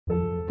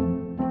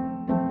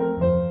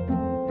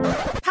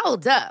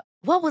Hold up.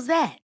 What was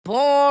that?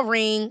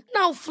 Boring.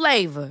 No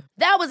flavor.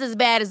 That was as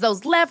bad as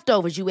those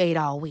leftovers you ate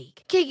all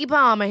week. Keke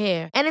Palmer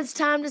here, and it's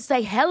time to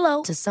say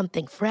hello to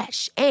something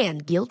fresh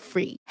and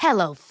guilt-free.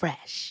 Hello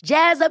Fresh.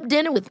 Jazz up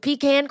dinner with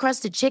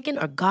pecan-crusted chicken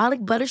or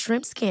garlic butter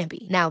shrimp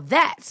scampi. Now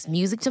that's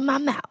music to my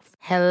mouth.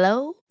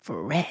 Hello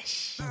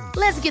Fresh.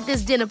 Let's get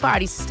this dinner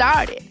party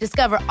started.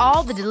 Discover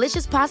all the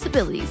delicious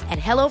possibilities at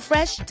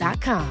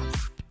hellofresh.com.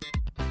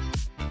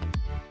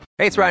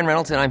 Hey, it's Ryan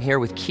Reynolds, and I'm here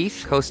with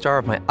Keith, co-star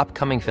of my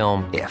upcoming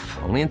film, If,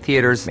 only in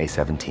theaters May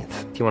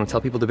 17th. Do you want to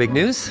tell people the big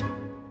news?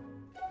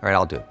 All right,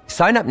 I'll do it.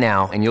 Sign up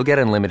now and you'll get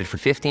unlimited for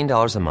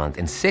 $15 a month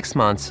and 6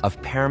 months of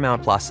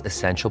Paramount Plus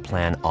Essential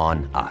Plan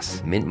on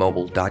us.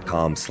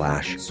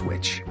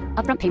 MintMobile.com/switch.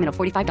 Upfront payment of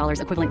 $45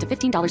 equivalent to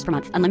 $15 per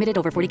month. Unlimited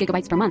over 40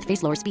 gigabytes per month.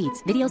 Face lower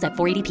speeds. Videos at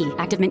 480p.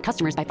 Active Mint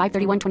customers by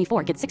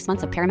 531.24 get 6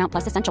 months of Paramount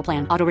Plus Essential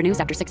Plan. Auto renews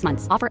after 6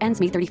 months. Offer ends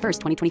May 31st,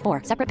 2024.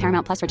 Separate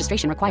Paramount Plus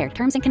registration required.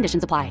 Terms and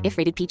conditions apply if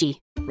rated PG.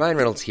 Ryan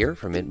Reynolds here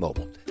from Mint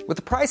Mobile. With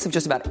the price of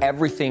just about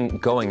everything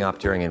going up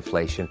during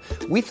inflation,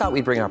 we thought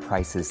we'd bring our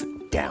prices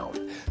down.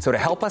 So to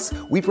help us,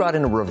 we brought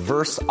in a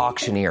reverse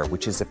auctioneer,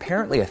 which is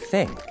apparently a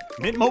thing.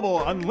 Mint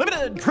Mobile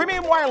Unlimited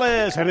Premium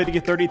Wireless. How to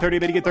get 30, 30,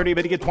 bit to get 30,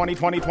 bit to get 20,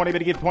 20, 20, bit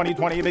to get 20,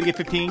 20, bit to get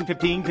 15,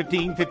 15,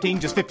 15, 15,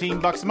 just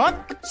 $15 a month?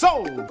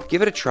 Sold!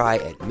 Give it a try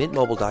at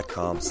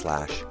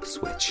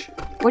mintmobile.com/switch.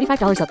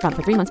 $45 up front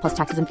for 3 months plus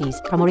taxes and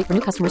fees. Promo rate for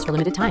new customers for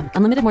limited time.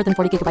 Unlimited more than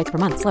 40 gigabytes per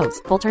month. Slows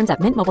full terms at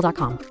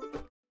mintmobile.com.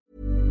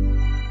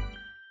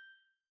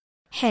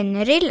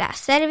 Henry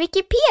läser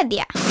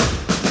Wikipedia.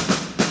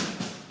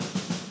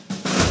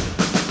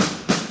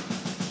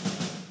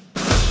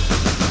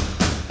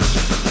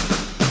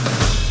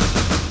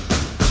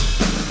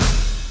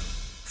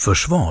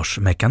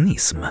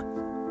 Försvarsmekanism.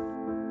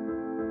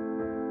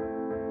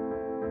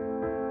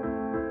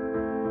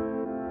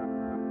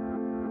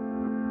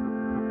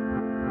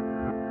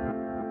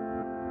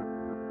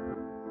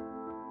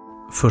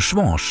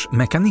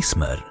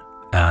 Försvarsmekanismer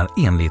är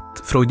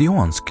enligt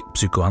freudiansk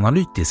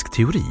psykoanalytisk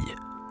teori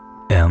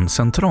en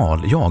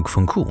central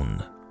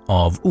jag-funktion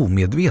av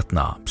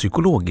omedvetna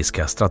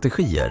psykologiska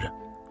strategier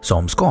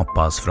som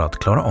skapas för att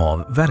klara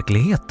av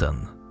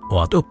verkligheten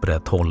och att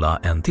upprätthålla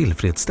en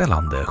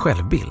tillfredsställande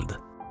självbild.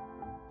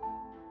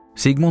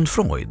 Sigmund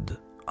Freud,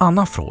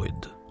 Anna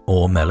Freud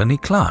och Melanie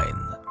Klein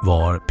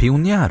var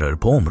pionjärer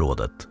på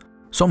området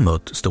som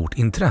mött stort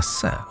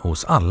intresse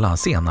hos alla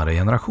senare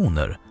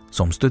generationer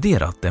som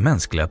studerat det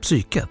mänskliga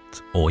psyket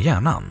och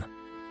hjärnan.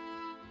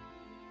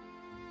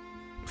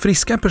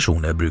 Friska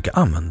personer brukar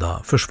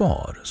använda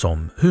försvar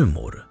som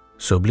humor,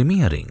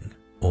 sublimering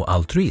och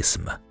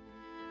altruism.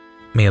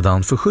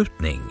 Medan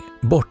förskjutning,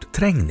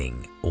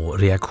 bortträngning och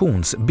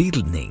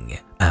reaktionsbildning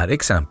är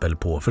exempel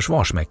på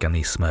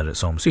försvarsmekanismer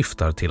som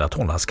syftar till att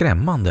hålla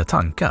skrämmande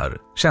tankar,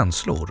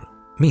 känslor,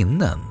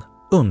 minnen,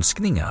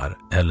 önskningar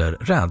eller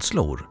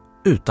rädslor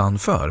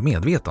utanför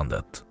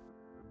medvetandet.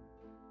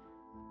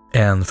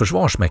 En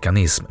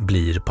försvarsmekanism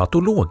blir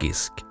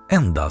patologisk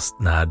endast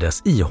när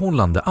dess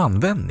ihållande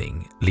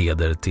användning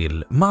leder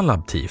till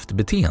maladaptivt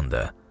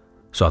beteende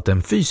så att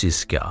den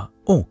fysiska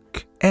och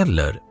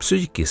eller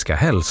psykiska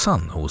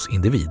hälsan hos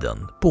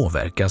individen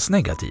påverkas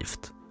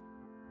negativt.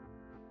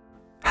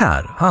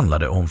 Här handlar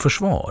det om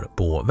försvar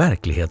på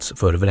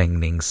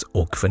verklighetsförvrängnings-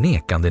 och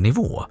förnekande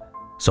nivå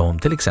som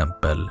till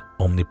exempel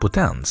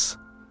omnipotens,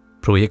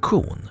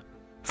 projektion,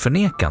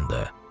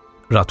 förnekande,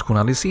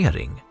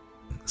 rationalisering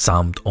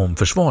samt om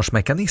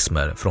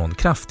försvarsmekanismer från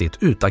kraftigt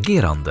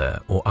utagerande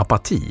och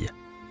apati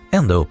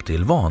ända upp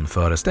till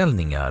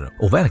vanföreställningar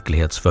och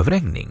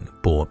verklighetsförvrängning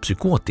på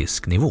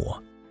psykotisk nivå.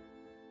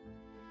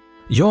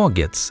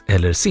 Jagets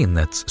eller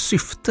sinnets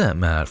syfte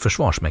med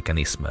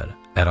försvarsmekanismer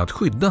är att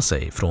skydda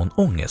sig från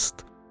ångest,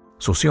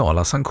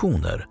 sociala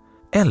sanktioner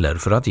eller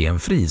för att ge en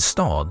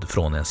fristad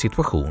från en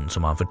situation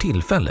som man för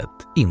tillfället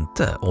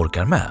inte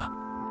orkar med.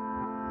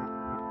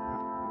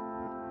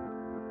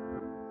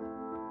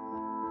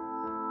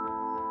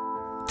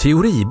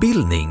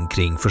 Teoribildning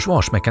kring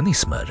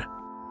försvarsmekanismer.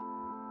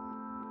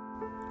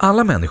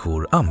 Alla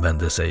människor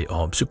använder sig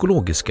av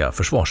psykologiska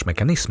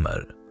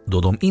försvarsmekanismer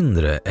då de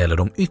inre eller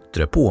de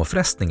yttre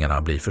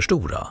påfrestningarna blir för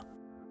stora.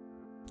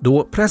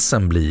 Då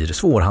pressen blir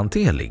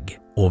svårhanterlig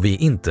och vi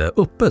inte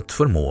öppet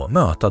förmår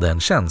möta den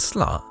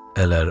känsla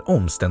eller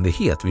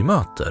omständighet vi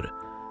möter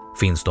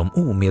finns de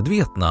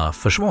omedvetna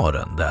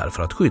försvaren där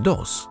för att skydda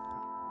oss.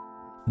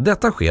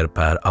 Detta sker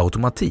per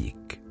automatik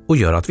och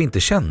gör att vi inte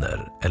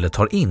känner eller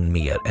tar in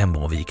mer än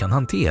vad vi kan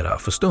hantera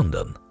för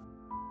stunden.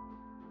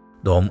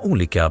 De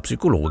olika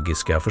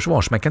psykologiska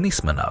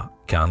försvarsmekanismerna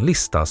kan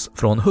listas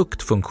från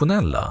högt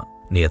funktionella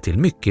ner till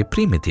mycket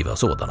primitiva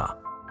sådana.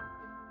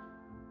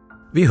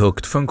 Vid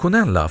högt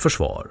funktionella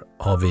försvar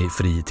har vi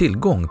fri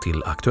tillgång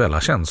till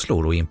aktuella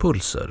känslor och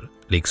impulser,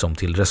 liksom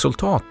till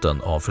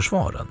resultaten av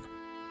försvaren.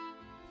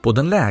 På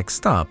den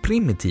lägsta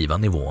primitiva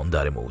nivån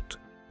däremot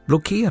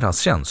blockeras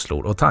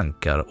känslor och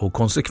tankar och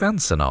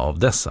konsekvenserna av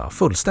dessa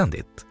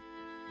fullständigt.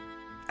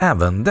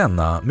 Även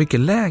denna mycket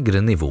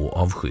lägre nivå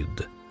av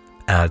skydd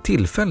är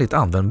tillfälligt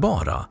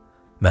användbara,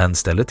 men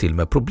ställer till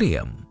med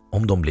problem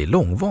om de blir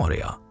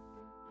långvariga.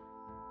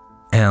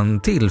 En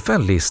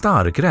tillfällig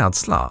stark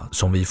rädsla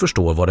som vi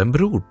förstår vad den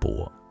beror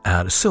på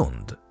är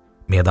sund,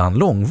 medan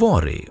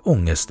långvarig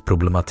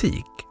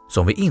ångestproblematik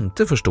som vi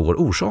inte förstår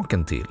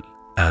orsaken till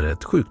är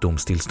ett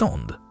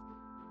sjukdomstillstånd.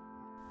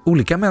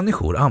 Olika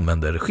människor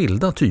använder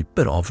skilda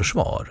typer av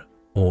försvar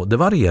och det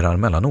varierar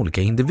mellan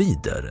olika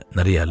individer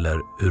när det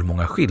gäller hur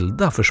många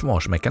skilda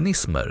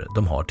försvarsmekanismer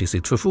de har till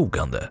sitt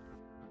förfogande.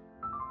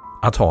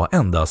 Att ha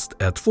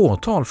endast ett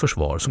fåtal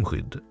försvar som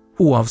skydd,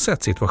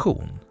 oavsett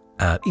situation,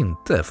 är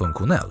inte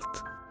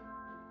funktionellt.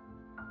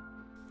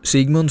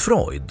 Sigmund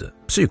Freud,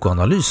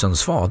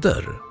 psykoanalysens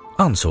fader,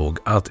 ansåg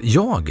att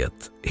jaget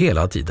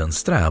hela tiden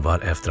strävar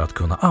efter att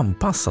kunna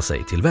anpassa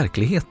sig till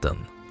verkligheten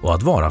och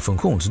att vara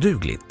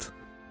funktionsdugligt.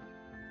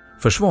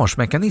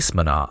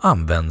 Försvarsmekanismerna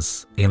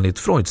används enligt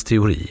Freuds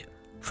teori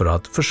för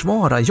att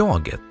försvara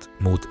jaget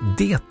mot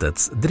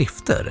detets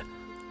drifter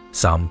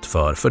samt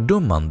för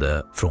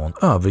fördömande från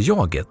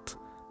överjaget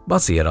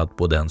baserat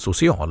på den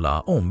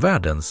sociala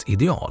omvärldens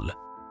ideal.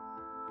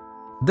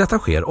 Detta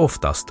sker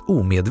oftast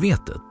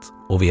omedvetet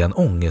och vid en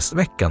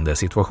ångestväckande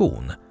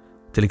situation,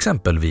 till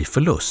exempel vid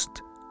förlust,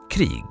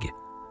 krig,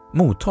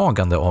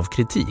 mottagande av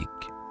kritik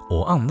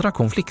och andra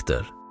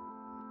konflikter.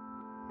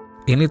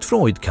 Enligt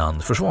Freud kan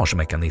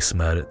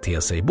försvarsmekanismer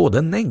te sig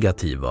både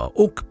negativa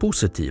och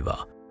positiva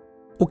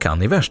och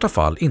kan i värsta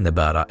fall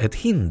innebära ett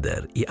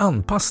hinder i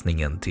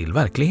anpassningen till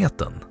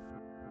verkligheten.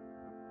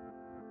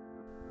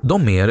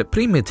 De mer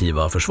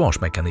primitiva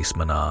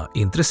försvarsmekanismerna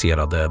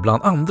intresserade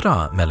bland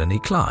andra Melanie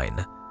Klein.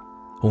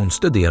 Hon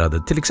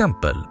studerade till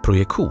exempel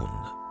projektion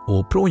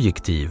och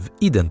projektiv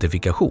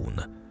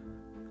identifikation,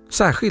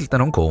 särskilt när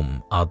de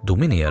kom att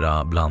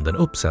dominera bland en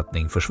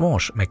uppsättning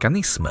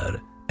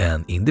försvarsmekanismer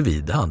en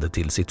individ hade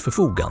till sitt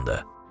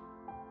förfogande.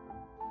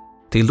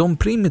 Till de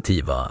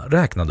primitiva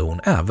räknade hon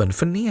även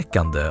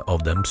förnekande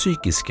av den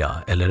psykiska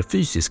eller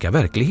fysiska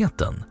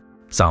verkligheten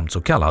samt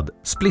så kallad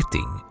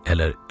splitting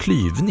eller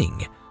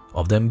klyvning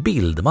av den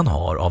bild man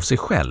har av sig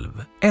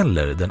själv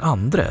eller den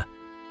andre,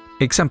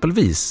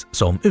 exempelvis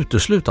som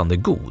uteslutande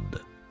god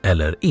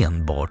eller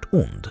enbart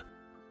ond,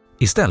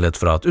 istället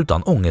för att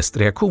utan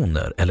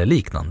ångestreaktioner eller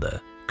liknande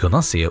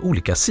kunna se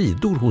olika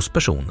sidor hos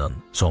personen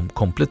som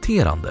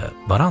kompletterande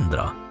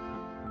varandra.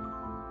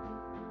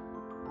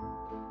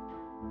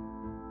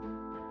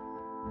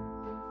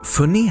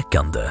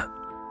 Förnekande.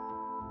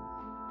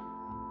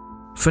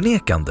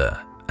 Förnekande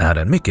är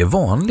en mycket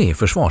vanlig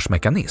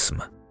försvarsmekanism.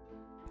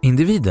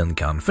 Individen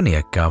kan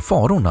förneka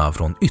farorna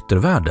från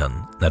yttervärlden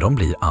när de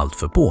blir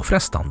alltför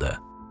påfrestande.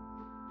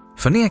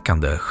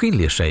 Förnekande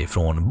skiljer sig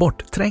från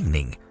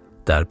bortträngning,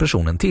 där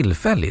personen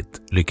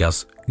tillfälligt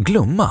lyckas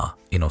glömma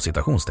inom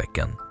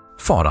citationstecken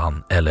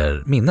faran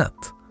eller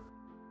minnet.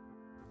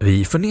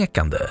 Vid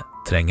förnekande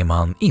tränger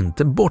man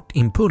inte bort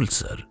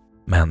impulser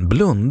men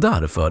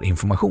blundar för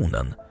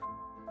informationen.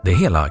 Det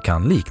hela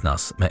kan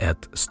liknas med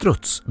ett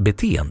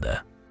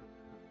strutsbeteende.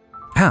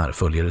 Här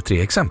följer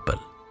 3 exempel.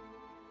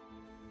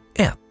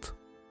 1.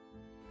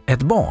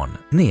 Ett barn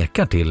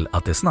nekar till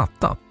att det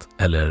snattat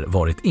eller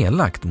varit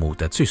elakt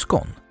mot ett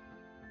syskon.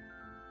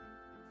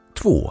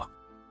 2.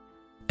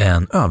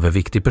 En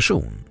överviktig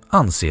person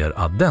anser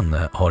att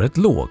denne har ett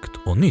lågt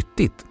och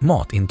nyttigt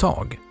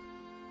matintag.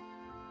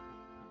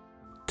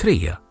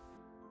 3.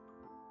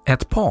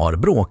 Ett par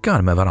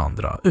bråkar med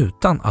varandra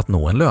utan att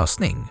nå en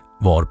lösning,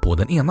 varpå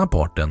den ena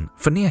parten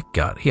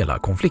förnekar hela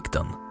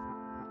konflikten.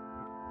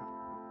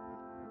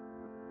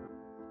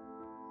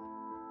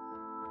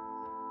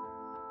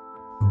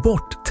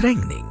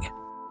 Bortträngning.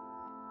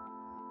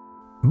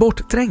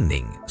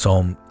 Bortträngning,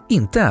 som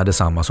inte är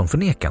detsamma som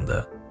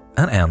förnekande,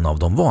 är en av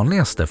de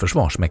vanligaste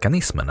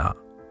försvarsmekanismerna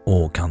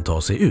och kan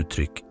ta sig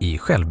uttryck i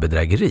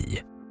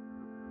självbedrägeri.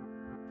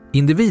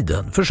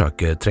 Individen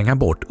försöker tränga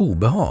bort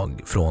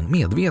obehag från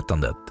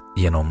medvetandet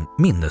genom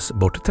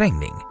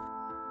minnesbortträngning.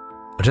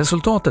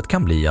 Resultatet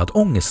kan bli att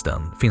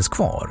ångesten finns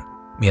kvar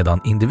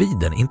medan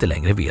individen inte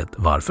längre vet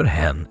varför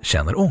hen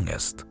känner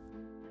ångest.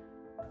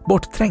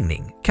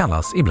 Bortträngning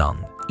kallas ibland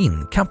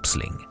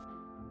inkapsling.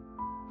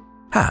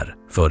 Här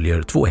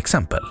följer 2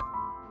 exempel.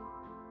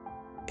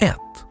 1.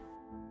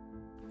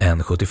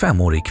 En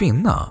 75-årig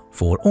kvinna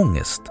får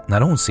ångest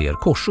när hon ser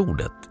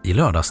korsordet i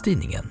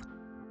lördagstidningen.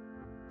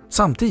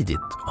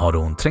 Samtidigt har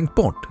hon trängt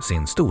bort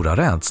sin stora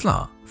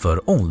rädsla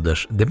för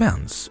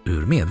åldersdemens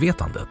ur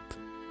medvetandet.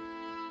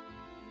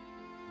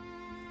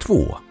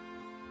 2.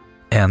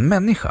 En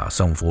människa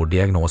som får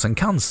diagnosen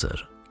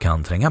cancer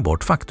kan tränga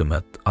bort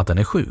faktumet att den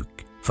är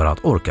sjuk för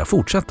att orka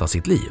fortsätta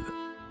sitt liv.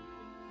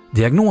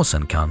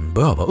 Diagnosen kan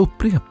behöva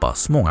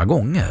upprepas många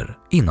gånger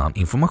innan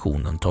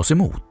informationen tas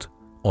emot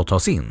och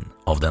tas in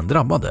av den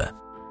drabbade.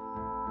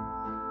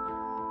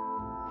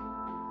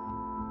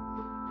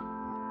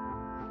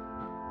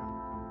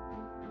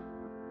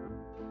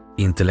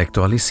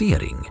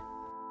 Intellektualisering.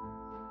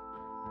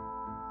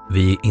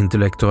 Vid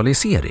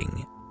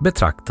intellektualisering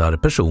betraktar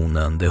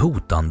personen det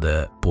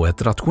hotande på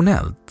ett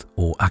rationellt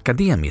och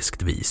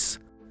akademiskt vis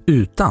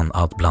utan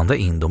att blanda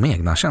in de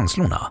egna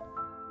känslorna.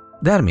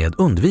 Därmed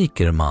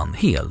undviker man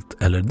helt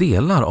eller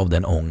delar av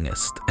den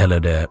ångest eller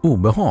det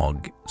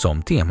obehag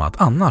som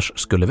temat annars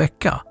skulle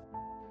väcka.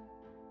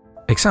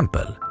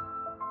 Exempel: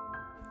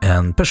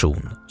 en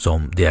person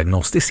som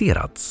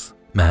diagnostiserats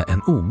med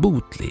en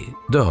obotlig,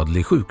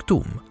 dödlig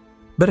sjukdom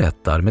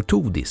berättar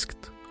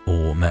metodiskt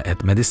och med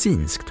ett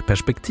medicinskt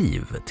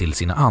perspektiv till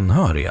sina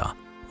anhöriga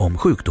om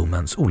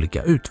sjukdomens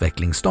olika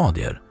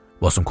utvecklingsstadier,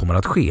 vad som kommer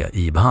att ske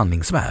i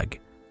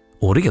behandlingsväg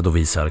och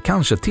redovisar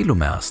kanske till och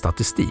med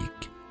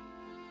statistik.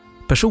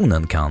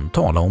 Personen kan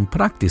tala om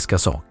praktiska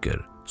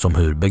saker som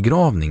hur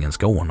begravningen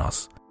ska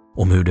ordnas,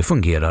 om hur det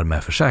fungerar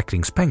med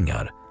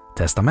försäkringspengar,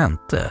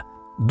 testamente,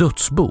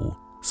 dödsbo,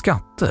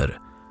 skatter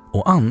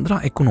och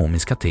andra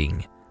ekonomiska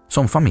ting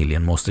som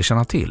familjen måste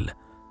känna till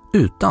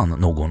utan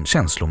någon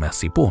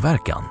känslomässig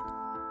påverkan.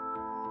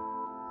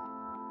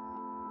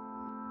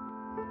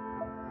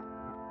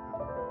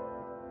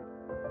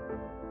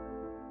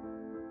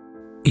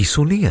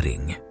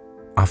 Isolering,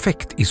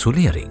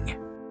 affektisolering.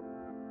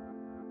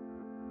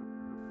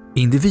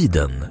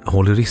 Individen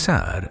håller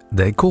isär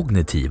det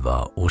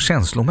kognitiva och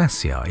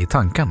känslomässiga i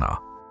tankarna.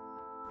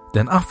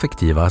 Den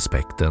affektiva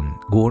aspekten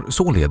går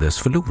således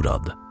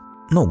förlorad,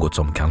 något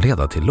som kan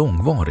leda till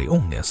långvarig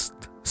ångest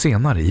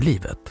senare i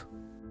livet.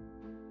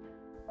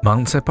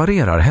 Man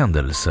separerar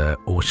händelse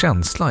och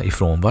känsla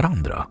ifrån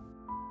varandra.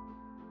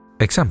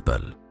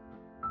 Exempel: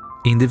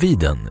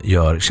 individen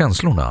gör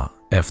känslorna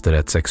efter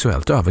ett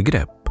sexuellt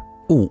övergrepp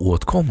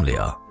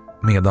oåtkomliga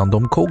medan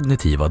de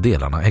kognitiva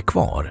delarna är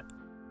kvar.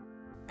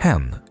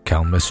 Hen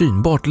kan med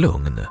synbart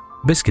lugn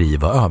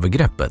beskriva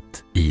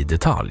övergreppet i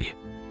detalj.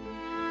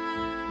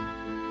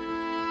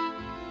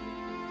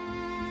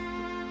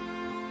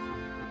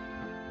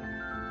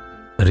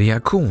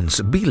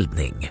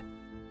 Reaktionsbildning.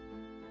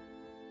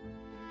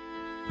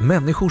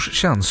 Människors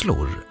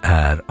känslor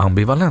är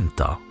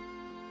ambivalenta.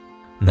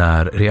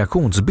 När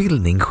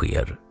reaktionsbildning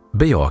sker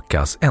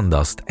bejakas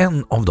endast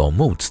en av de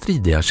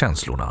motstridiga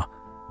känslorna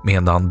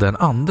medan den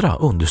andra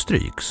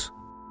understryks.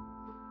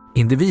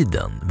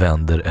 Individen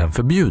vänder en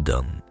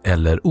förbjuden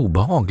eller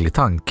obehaglig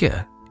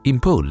tanke,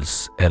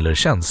 impuls eller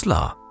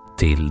känsla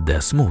till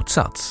dess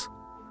motsats.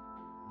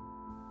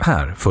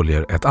 Här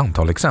följer ett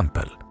antal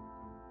exempel.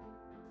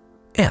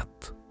 1.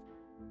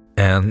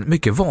 En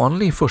mycket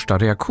vanlig första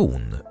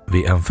reaktion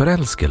vid en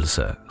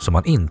förälskelse som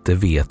man inte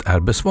vet är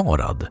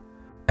besvarad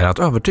är att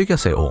övertyga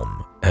sig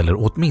om eller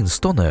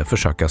åtminstone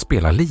försöka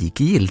spela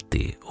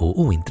likgiltig och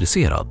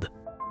ointresserad.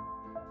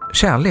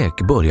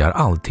 Kärlek börjar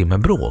alltid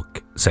med bråk,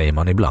 säger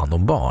man ibland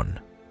om barn,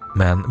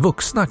 men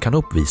vuxna kan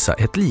uppvisa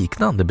ett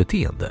liknande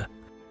beteende.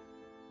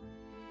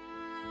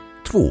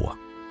 2.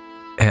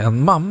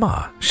 En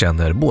mamma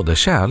känner både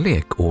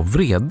kärlek och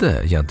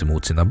vrede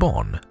gentemot sina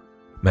barn,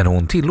 men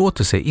hon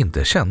tillåter sig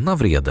inte känna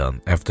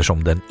vreden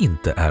eftersom den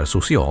inte är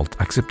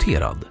socialt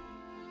accepterad.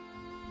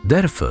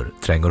 Därför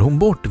tränger hon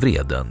bort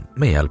vreden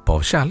med hjälp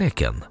av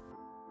kärleken.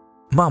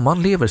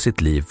 Mamman lever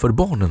sitt liv för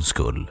barnens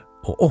skull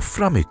och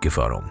offrar mycket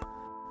för dem.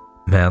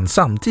 Men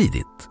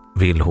samtidigt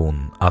vill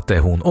hon att det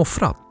hon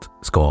offrat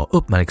ska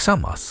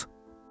uppmärksammas.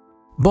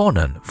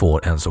 Barnen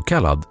får en så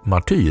kallad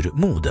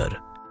martyrmoder.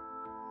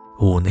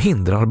 Hon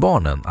hindrar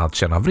barnen att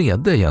känna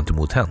vrede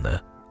gentemot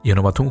henne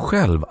genom att hon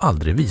själv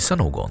aldrig visar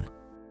någon.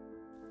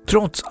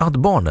 Trots att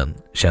barnen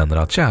känner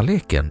att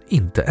kärleken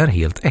inte är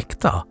helt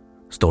äkta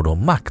står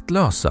de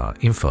maktlösa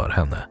inför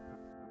henne.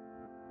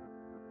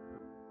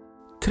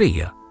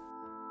 3.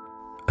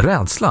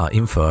 Rädsla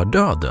inför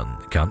döden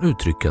kan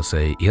uttrycka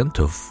sig i en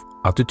tuff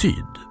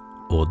attityd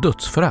och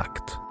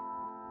dödsförakt.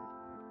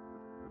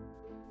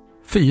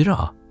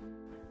 4.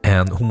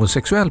 En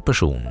homosexuell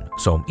person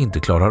som inte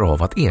klarar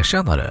av att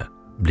erkänna det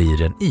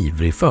blir en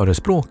ivrig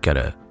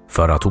förespråkare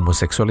för att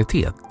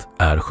homosexualitet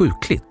är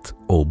sjukligt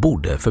och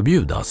borde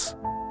förbjudas.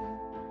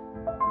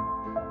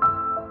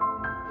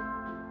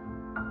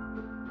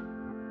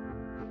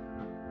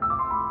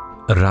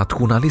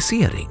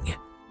 Rationalisering.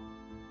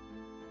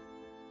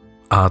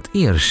 Att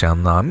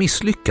erkänna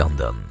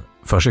misslyckanden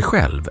för sig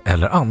själv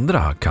eller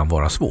andra kan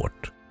vara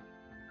svårt.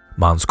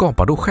 Man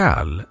skapar då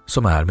skäl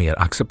som är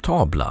mer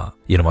acceptabla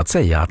genom att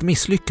säga att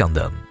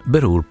misslyckanden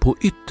beror på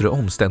yttre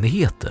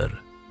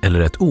omständigheter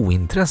eller ett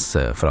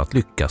ointresse för att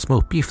lyckas med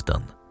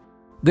uppgiften.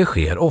 Det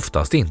sker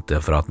oftast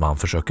inte för att man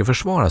försöker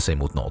försvara sig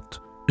mot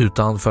något,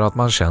 utan för att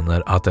man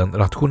känner att en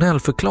rationell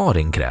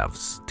förklaring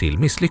krävs till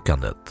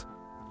misslyckandet.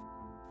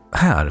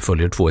 Här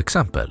följer 2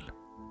 exempel.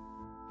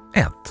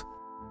 1.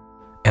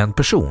 En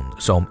person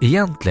som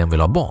egentligen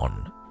vill ha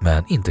barn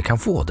men inte kan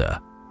få det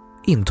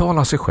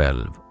intalar sig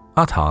själv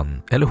att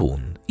han eller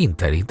hon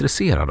inte är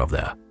intresserad av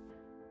det.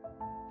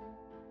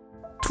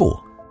 2.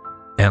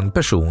 En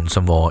person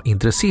som var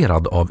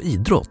intresserad av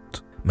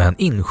idrott men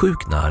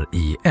insjuknar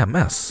i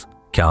MS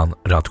kan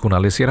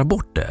rationalisera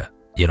bort det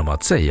genom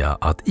att säga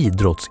att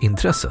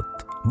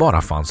idrottsintresset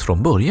bara fanns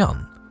från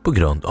början på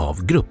grund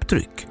av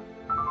grupptryck.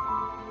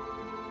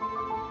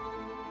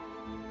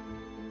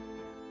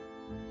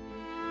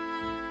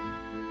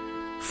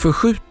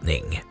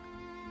 Förskjutning.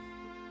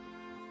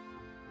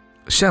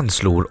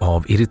 Känslor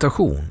av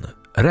irritation,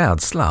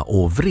 rädsla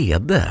och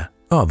vrede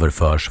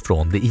överförs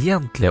från det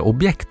egentliga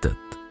objektet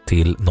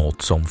till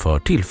något som för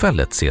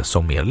tillfället ses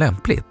som mer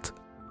lämpligt.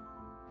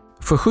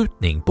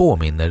 Förskjutning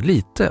påminner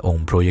lite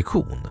om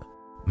projektion,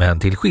 men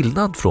till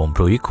skillnad från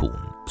projektion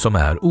som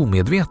är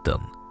omedveten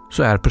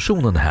så är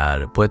personen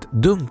här på ett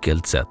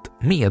dunkelt sätt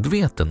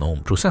medveten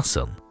om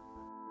processen.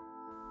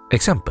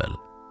 Exempel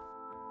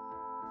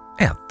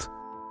 1.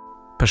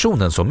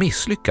 Personen som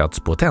misslyckats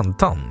på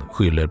tentan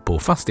skyller på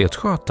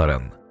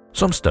fastighetsskötaren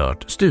som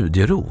stört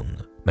studieron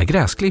med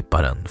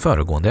gräsklipparen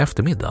föregående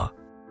eftermiddag.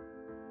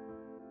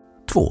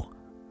 2.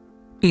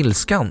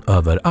 Ilskan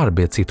över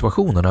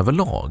arbetssituationen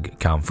överlag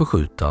kan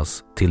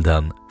förskjutas till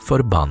den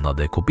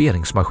förbannade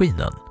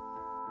kopieringsmaskinen.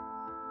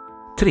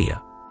 3.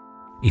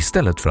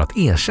 Istället för att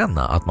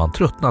erkänna att man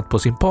tröttnat på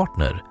sin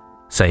partner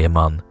säger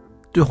man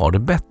 "du har det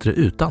bättre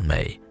utan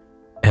mig"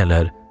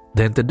 eller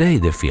 "det är inte dig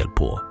det är fel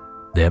på,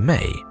 det är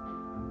mig".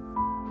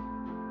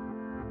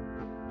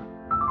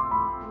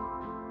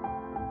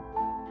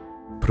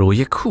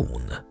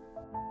 Projektion.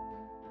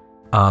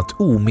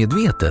 Att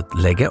omedvetet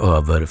lägga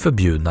över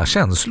förbjudna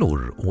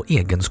känslor och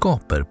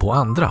egenskaper på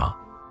andra.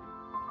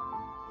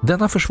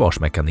 Denna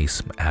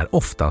försvarsmekanism är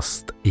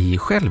oftast i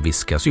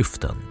själviska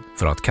syften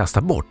för att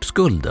kasta bort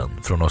skulden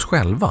från oss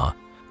själva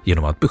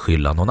genom att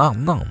beskylla någon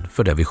annan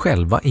för det vi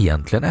själva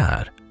egentligen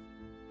är.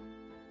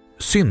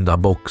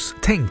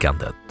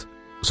 Syndabockstänkandet,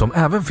 som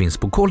även finns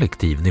på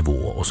kollektiv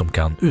nivå och som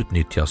kan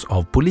utnyttjas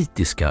av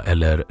politiska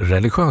eller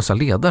religiösa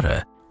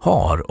ledare,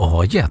 har och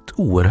har gett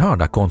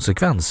oerhörda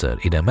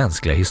konsekvenser i den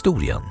mänskliga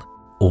historien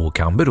och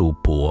kan bero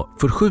på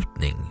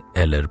förskjutning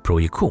eller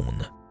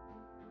projektion.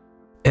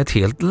 Ett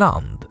helt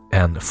land,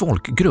 en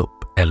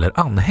folkgrupp eller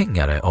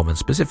anhängare av en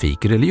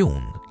specifik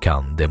religion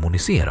kan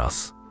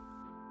demoniseras.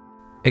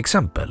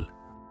 Exempel.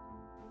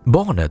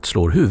 Barnet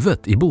slår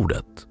huvudet i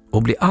bordet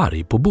och blir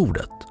arg på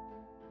bordet.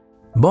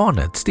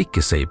 Barnet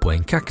sticker sig på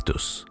en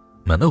kaktus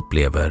men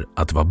upplever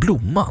att det var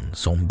blomman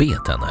som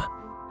bet henne.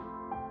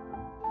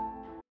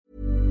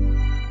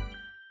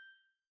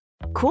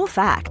 Cool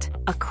fact,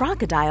 a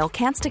crocodile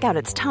can't stick out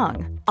its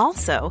tongue.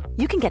 Also,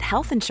 you can get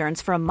health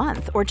insurance for a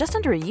month or just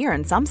under a year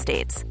in some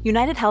states.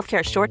 United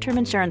Healthcare short-term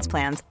insurance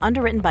plans,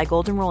 underwritten by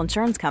Golden Rule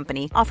Insurance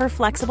Company, offer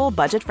flexible,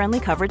 budget-friendly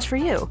coverage for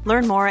you.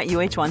 Learn more at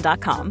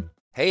uh1.com.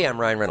 Hey, I'm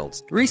Ryan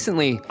Reynolds.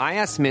 Recently, I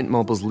asked Mint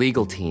Mobile's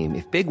legal team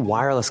if big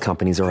wireless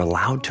companies are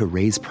allowed to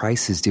raise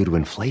prices due to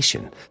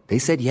inflation. They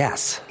said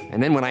yes.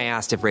 And then when I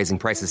asked if raising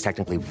prices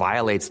technically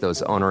violates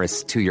those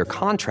onerous two-year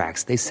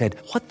contracts, they said,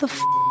 "What the f***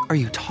 are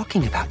you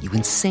talking about, you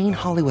insane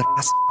Hollywood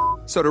ass?"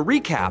 So to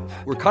recap,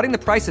 we're cutting the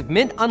price of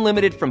Mint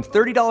Unlimited from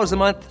 $30 a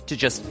month to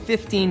just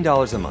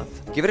 $15 a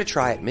month. Give it a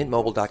try at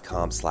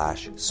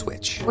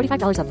mintmobile.com/switch.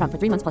 $45 up front for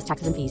 3 months plus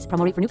taxes and fees.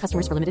 Promo rate for new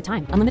customers for limited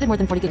time. Unlimited more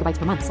than 40 gigabytes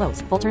per month.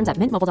 Slows full terms at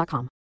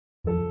mintmobile.com.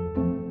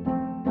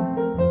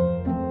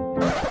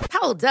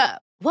 Hold up.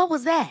 What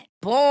was that?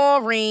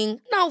 Boring.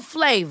 No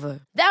flavor.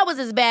 That was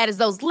as bad as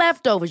those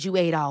leftovers you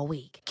ate all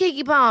week.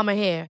 Keke Palmer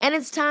here, and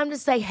it's time to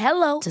say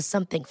hello to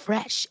something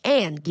fresh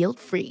and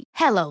guilt-free.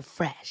 Hello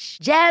Fresh.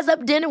 Jazz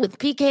up dinner with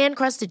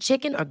pecan-crusted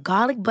chicken or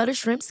garlic butter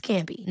shrimp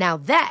scampi. Now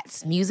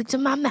that's music to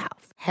my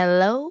mouth.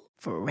 Hello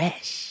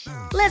Fresh.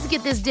 Let's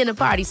get this dinner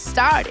party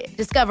started.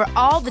 Discover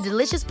all the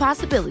delicious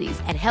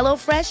possibilities at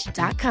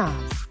hellofresh.com.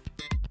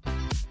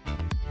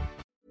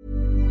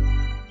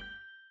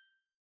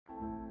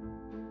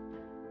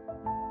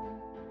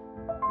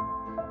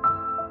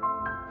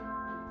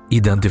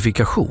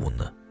 Identifikation.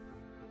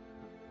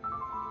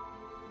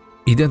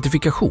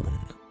 Identifikation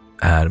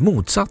är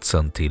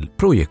motsatsen till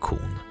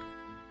projektion.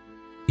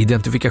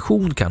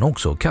 Identifikation kan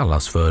också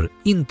kallas för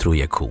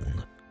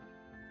introjektion.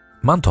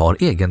 Man tar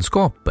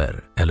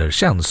egenskaper eller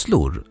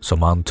känslor som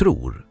man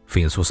tror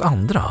finns hos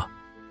andra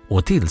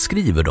och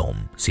tillskriver dem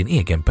sin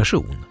egen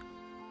person.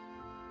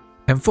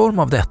 En form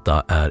av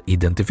detta är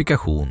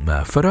identifikation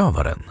med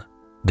förövaren,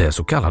 det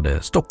så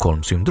kallade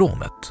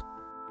Stockholmssyndromet.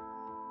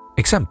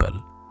 Exempel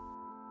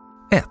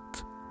 1.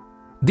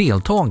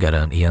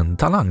 Deltagaren i en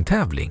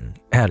talangtävling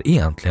är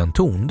egentligen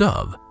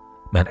tondöv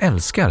men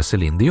älskar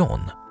Céline Dion.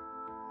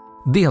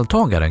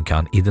 Deltagaren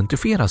kan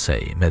identifiera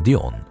sig med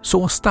Dion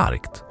så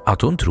starkt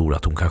att hon tror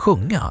att hon kan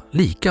sjunga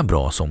lika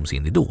bra som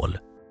sin idol.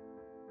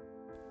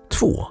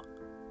 2.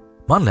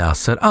 Man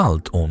läser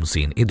allt om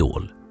sin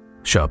idol,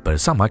 köper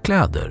samma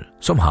kläder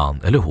som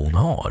han eller hon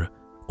har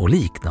och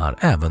liknar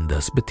även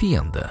dess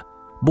beteende,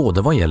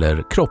 både vad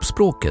gäller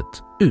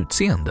kroppsspråket,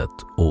 utseendet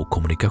och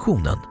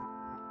kommunikationen.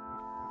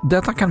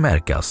 Detta kan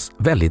märkas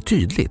väldigt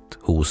tydligt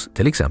hos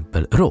till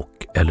exempel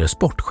rock- eller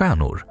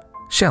sportstjärnor,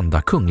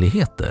 kända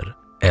kungligheter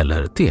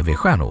eller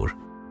tv-stjärnor.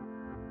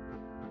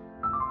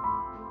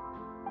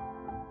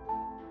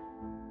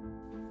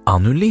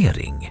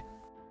 Annullering.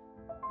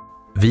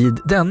 Vid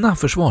denna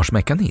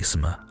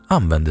försvarsmekanism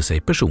använder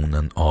sig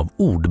personen av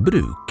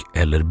ordbruk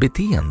eller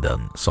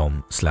beteenden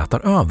som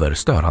slätar över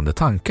störande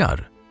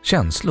tankar,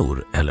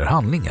 känslor eller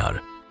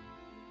handlingar.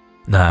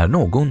 När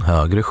någon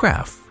högre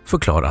chef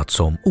förklarats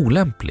som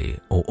olämplig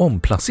och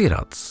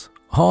omplacerats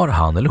har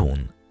han eller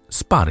hon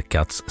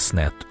sparkats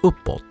snett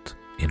uppåt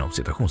inom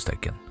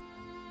citationstecken.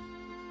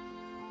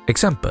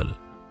 Exempel.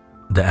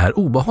 Det är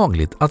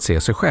obehagligt att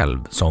se sig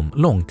själv som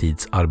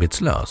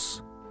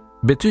långtidsarbetslös.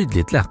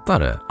 Betydligt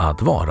lättare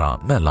att vara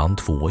mellan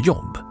 2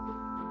 jobb.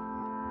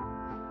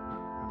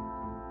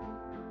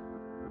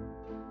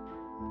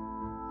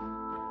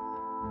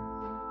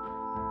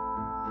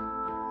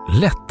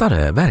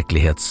 Lättare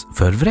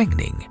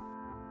verklighetsförvrängning.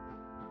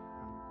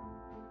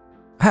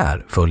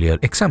 Här följer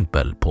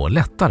exempel på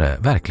lättare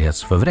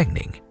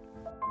verklighetsförvrängning.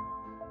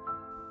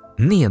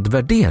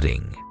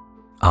 Nedvärdering,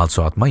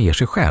 alltså att man ger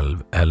sig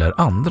själv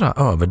eller andra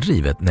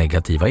överdrivet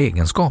negativa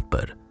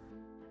egenskaper.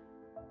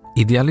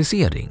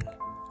 Idealisering,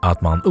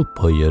 att man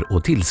upphöjer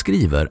och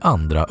tillskriver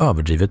andra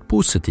överdrivet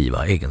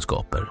positiva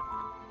egenskaper.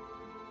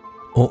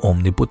 Och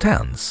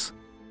omnipotens,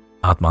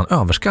 att man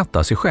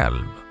överskattar sig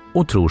själv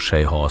och tror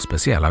sig ha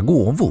speciella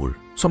gåvor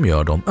som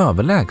gör dem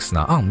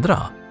överlägsna andra.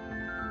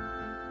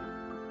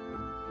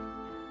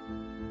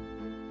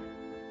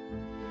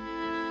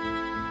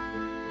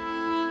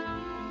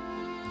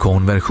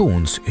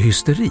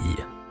 Konversionshysteri.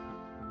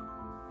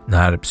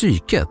 När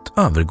psyket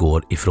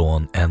övergår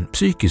ifrån en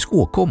psykisk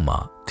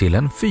åkomma till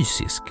en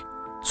fysisk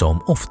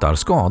som ofta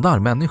skadar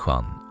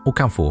människan och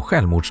kan få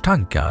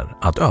självmordstankar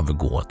att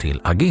övergå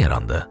till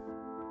agerande.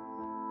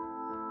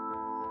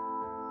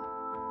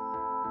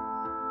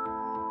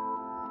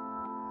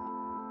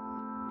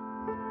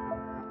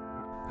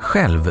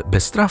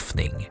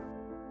 Självbestraffning.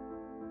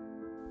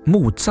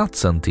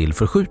 Motsatsen till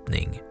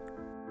förskjutning.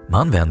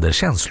 Man vänder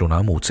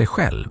känslorna mot sig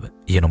själv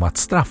genom att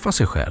straffa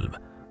sig själv,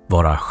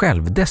 vara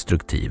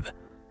självdestruktiv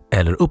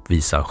eller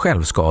uppvisa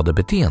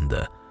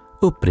självskadebeteende,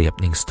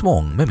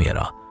 upprepningstvång med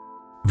mera,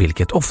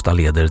 vilket ofta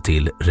leder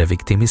till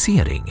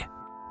reviktimisering.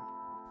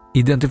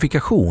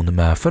 Identifikation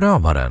med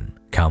förövaren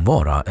kan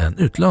vara en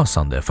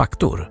utlösande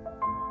faktor.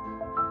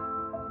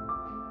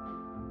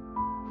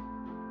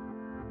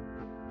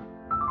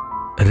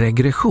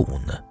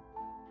 Regression.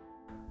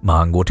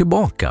 Man går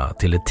tillbaka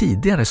till ett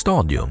tidigare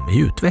stadium i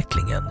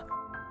utvecklingen.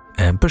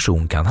 En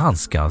person kan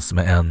handskas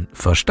med en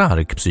för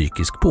stark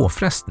psykisk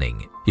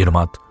påfrestning genom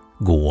att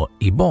gå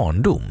i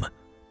barndom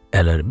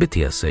eller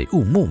bete sig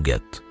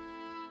omoget.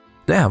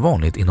 Det är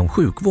vanligt inom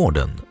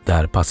sjukvården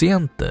där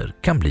patienter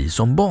kan bli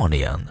som barn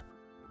igen.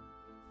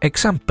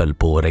 Exempel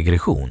på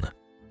regression.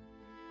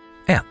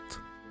 1.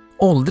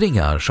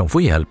 Åldringar som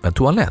får hjälp med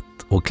toalett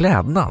och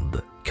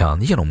klädnad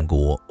kan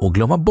genomgå och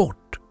glömma bort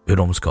hur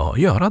de ska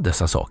göra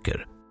dessa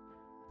saker.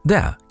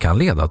 Det kan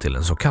leda till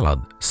en så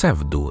kallad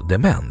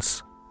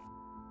pseudodemens.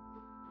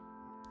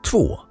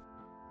 2.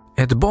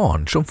 Ett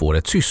barn som får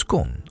ett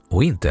syskon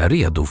och inte är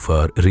redo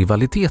för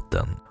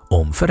rivaliteten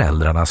om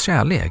föräldrarnas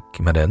kärlek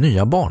med det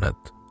nya barnet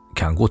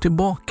kan gå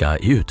tillbaka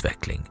i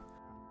utveckling.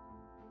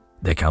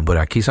 Det kan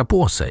börja kissa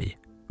på sig,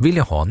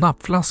 vilja ha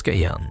nappflaska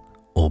igen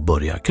och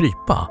börja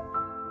krypa.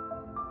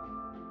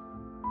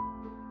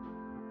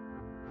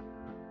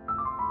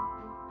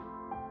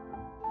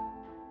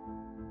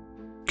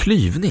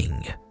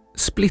 Klyvning,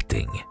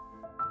 splitting.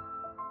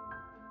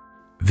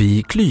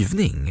 Vid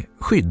klyvning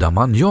skyddar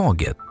man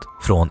jaget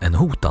från en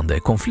hotande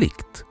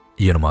konflikt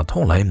genom att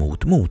hålla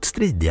emot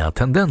motstridiga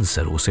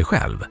tendenser hos sig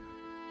själv.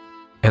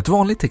 Ett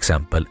vanligt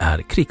exempel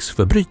är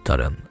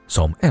krigsförbrytaren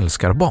som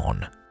älskar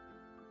barn.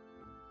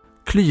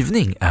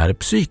 Klyvning är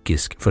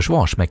psykisk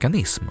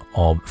försvarsmekanism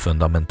av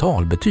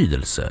fundamental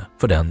betydelse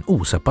för den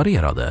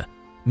oseparerade,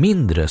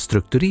 mindre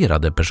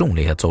strukturerade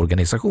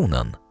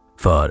personlighetsorganisationen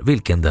för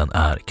vilken den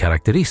är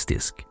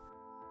karaktäristisk.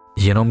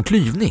 Genom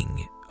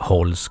klyvning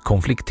hålls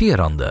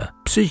konflikterande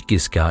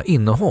psykiska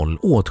innehåll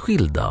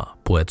åtskilda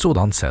på ett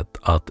sådant sätt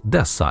att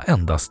dessa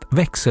endast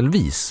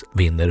växelvis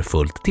vinner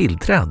fullt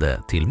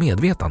tillträde till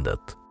medvetandet.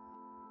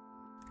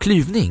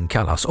 Klyvning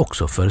kallas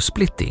också för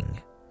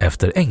splitting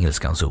efter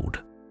engelskans ord.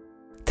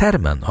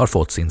 Termen har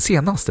fått sin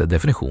senaste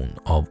definition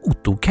av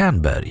Otto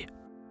Kernberg.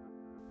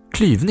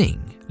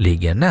 Klyvning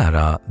ligger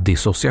nära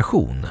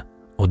dissociation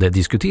och det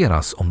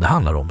diskuteras om det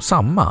handlar om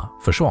samma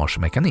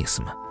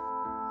försvarsmekanism.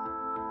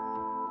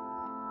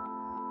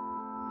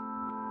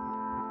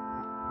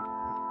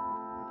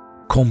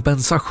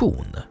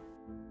 Kompensation.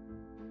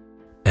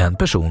 En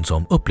person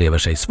som upplever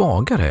sig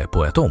svagare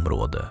på ett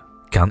område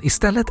kan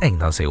istället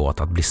ägna sig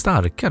åt att bli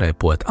starkare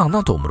på ett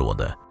annat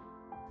område.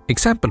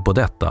 Exempel på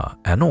detta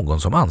är någon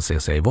som anser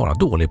sig vara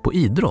dålig på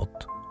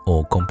idrott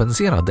och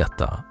kompenserar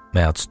detta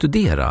med att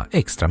studera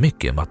extra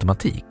mycket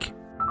matematik.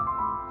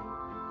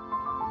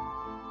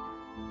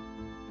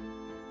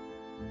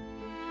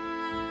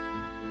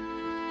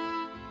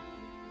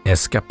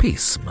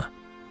 Eskapism,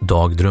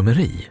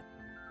 dagdrömmeri.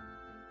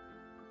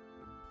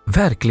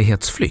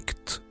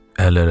 Verklighetsflykt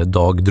eller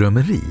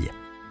dagdrömmeri.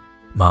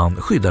 Man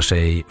skyddar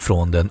sig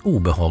från den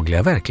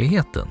obehagliga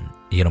verkligheten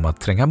genom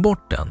att tränga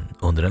bort den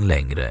under en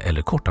längre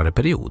eller kortare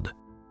period.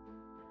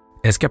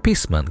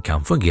 Eskapismen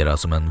kan fungera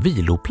som en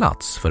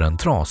viloplats för en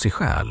trasig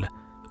själ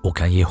och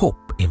kan ge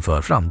hopp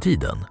inför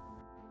framtiden.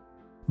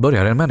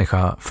 Börjar en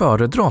människa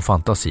föredra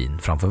fantasin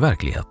framför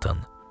verkligheten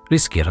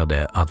riskerar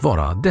det att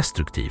vara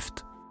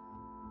destruktivt.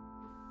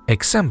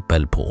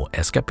 Exempel på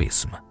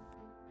eskapism.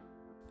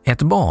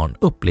 Ett barn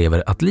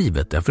upplever att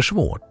livet är för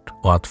svårt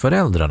och att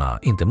föräldrarna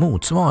inte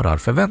motsvarar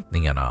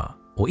förväntningarna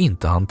och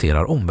inte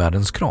hanterar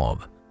omvärldens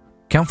krav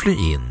kan fly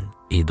in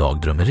i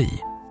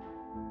dagdrömmeri.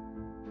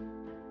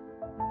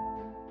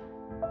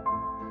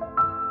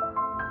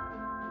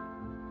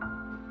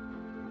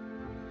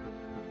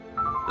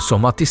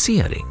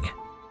 Somatisering.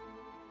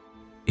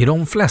 I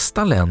de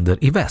flesta länder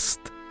i väst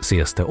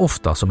ses det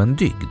ofta som en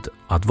dygd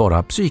att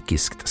vara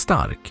psykiskt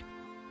stark.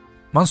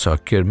 Man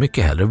söker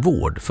mycket hellre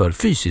vård för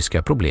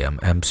fysiska problem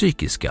än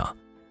psykiska.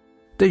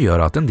 Det gör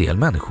att en del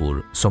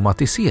människor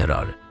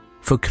somatiserar,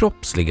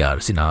 förkroppsligar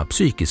sina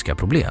psykiska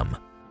problem.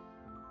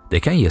 Det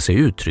kan ge sig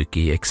uttryck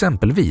i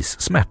exempelvis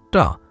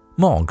smärta,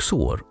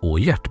 magsår och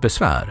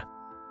hjärtbesvär.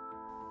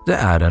 Det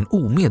är en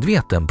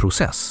omedveten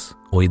process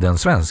och i den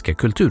svenska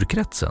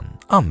kulturkretsen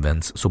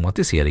används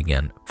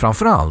somatiseringen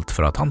framförallt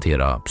för att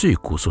hantera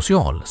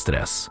psykosocial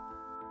stress.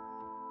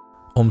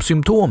 Om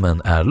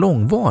symptomen är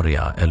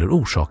långvariga eller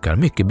orsakar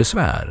mycket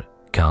besvär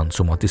kan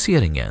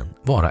somatiseringen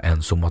vara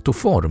en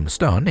somatoform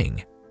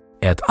störning,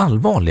 ett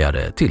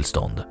allvarligare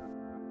tillstånd.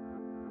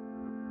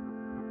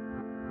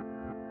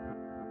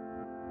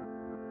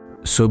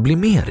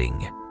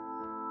 Sublimering.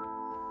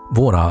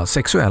 Våra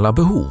sexuella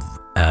behov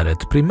är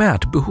ett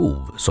primärt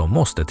behov som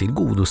måste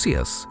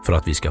tillgodoses för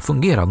att vi ska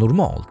fungera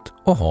normalt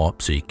och ha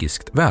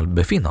psykiskt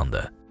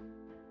välbefinnande.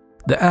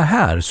 Det är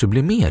här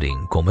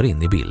sublimering kommer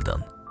in i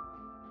bilden.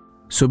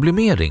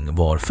 Sublimering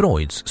var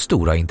Freuds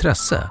stora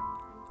intresse.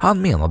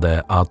 Han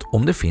menade att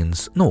om det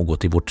finns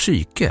något i vårt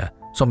psyke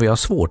som vi har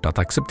svårt att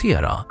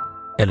acceptera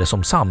eller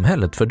som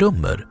samhället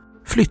fördömer,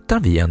 flyttar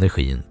vi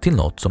energin till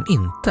något som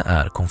inte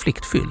är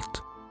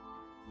konfliktfyllt.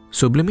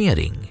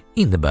 Sublimering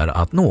innebär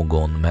att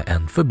någon med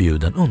en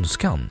förbjuden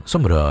önskan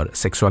som rör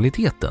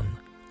sexualiteten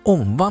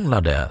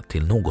omvandlar det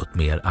till något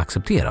mer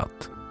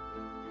accepterat.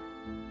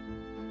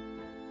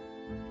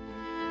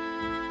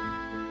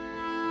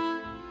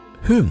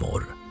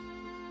 Humor.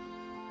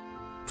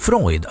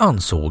 Freud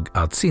ansåg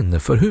att sinne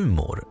för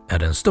humor är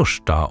den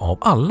största av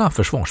alla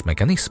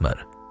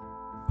försvarsmekanismer.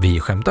 Vi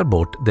skämtar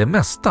bort det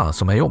mesta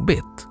som är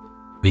jobbigt.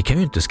 Vi kan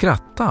ju inte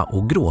skratta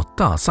och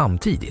gråta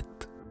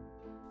samtidigt.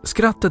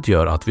 Skrattet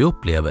gör att vi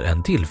upplever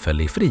en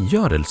tillfällig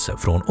frigörelse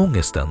från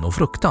ångesten och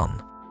fruktan.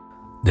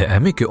 Det är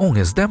mycket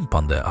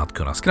ångestdämpande att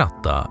kunna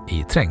skratta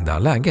i trängda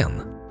lägen.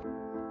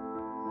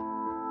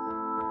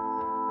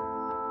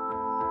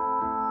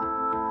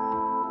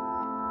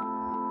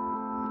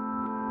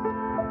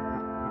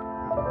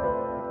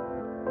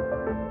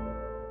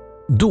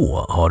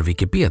 Då har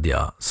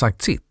Wikipedia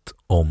sagt sitt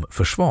om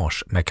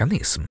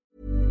försvarsmekanism.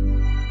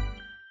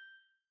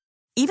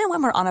 Even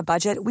when we're on a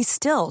budget, we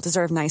still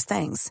deserve nice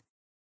things.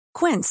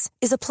 Quince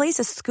is a place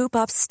to scoop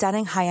up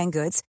stunning high-end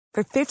goods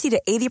for 50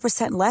 to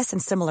 80% less than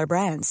similar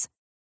brands.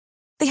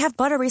 They have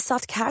buttery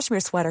soft cashmere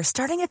sweaters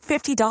starting at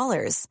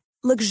 $50,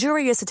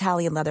 luxurious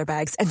Italian leather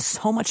bags, and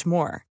so much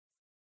more.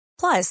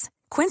 Plus,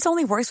 Quince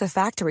only works with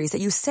factories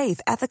that use safe,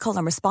 ethical,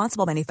 and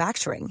responsible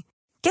manufacturing.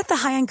 Get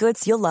the high-end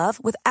goods you'll love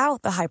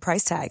without the high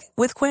price tag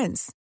with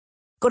Quince.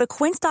 Go to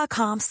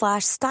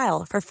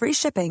quince.com/style for free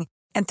shipping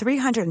and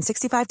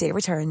 365-day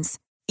returns.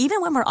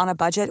 Even when we're on a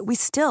budget, we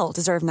still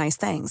deserve nice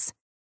things.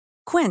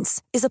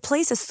 Quince is a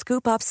place to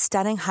scoop up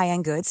stunning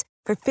high-end goods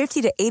for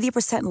 50 to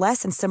 80%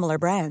 less than similar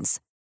brands.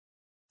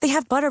 They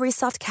have buttery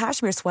soft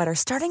cashmere sweaters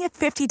starting at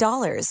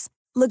 $50,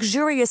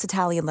 luxurious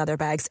Italian leather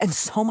bags, and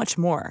so much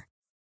more.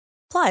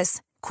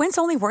 Plus, Quince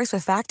only works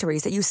with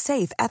factories that use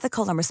safe,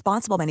 ethical, and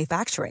responsible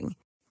manufacturing.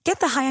 Get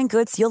the high-end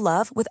goods you'll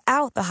love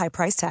without the high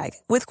price tag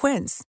with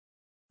Quince.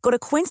 Go to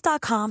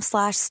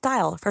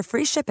quince.com/style for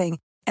free shipping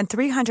and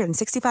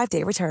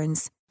 365-day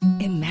returns.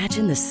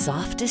 Imagine the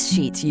softest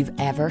sheets you've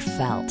ever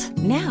felt.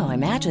 Now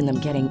imagine them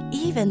getting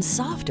even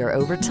softer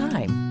over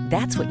time.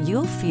 That's what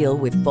you'll feel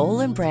with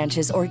Boll &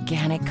 Branch's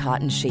organic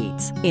cotton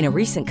sheets. In a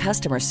recent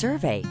customer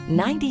survey,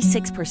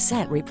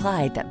 96%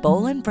 replied that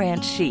Boll &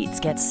 Branch sheets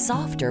get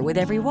softer with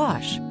every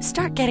wash.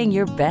 Start getting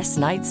your best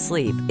night's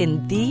sleep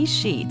in these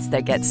sheets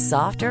that get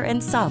softer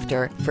and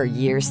softer for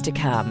years to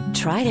come.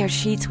 Try their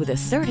sheets with a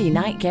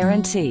 30-night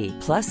guarantee.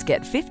 Plus,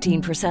 get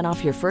 15%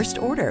 off your first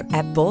order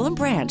at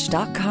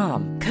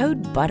bollandbranch.com.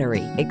 Code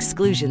BUTTERY.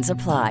 Exclusions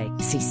apply.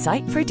 See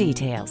site for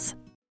details.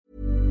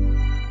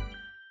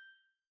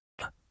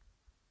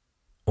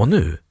 Och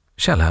nu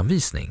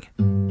källhänvisning.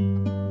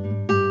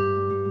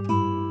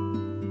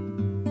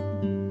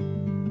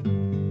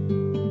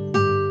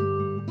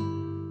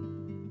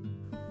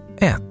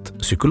 1.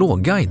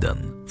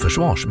 Psykologguiden.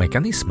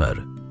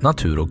 Försvarsmekanismer.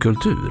 Natur och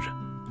kultur.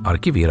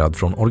 Arkiverad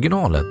från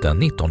originalet den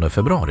 19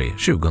 februari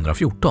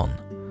 2014.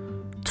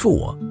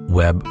 2.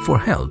 Web for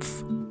Health.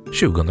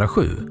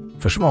 2007.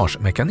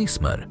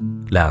 Försvarsmekanismer.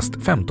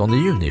 Läst 15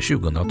 juni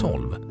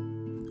 2012.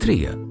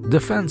 3.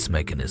 Defense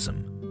Mechanism.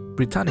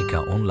 Britannica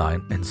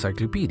Online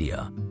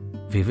Encyclopedia.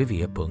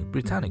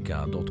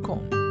 www.britannica.com.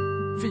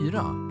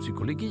 4.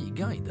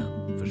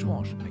 Psykologiguiden.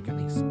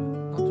 Försvarsmekanism.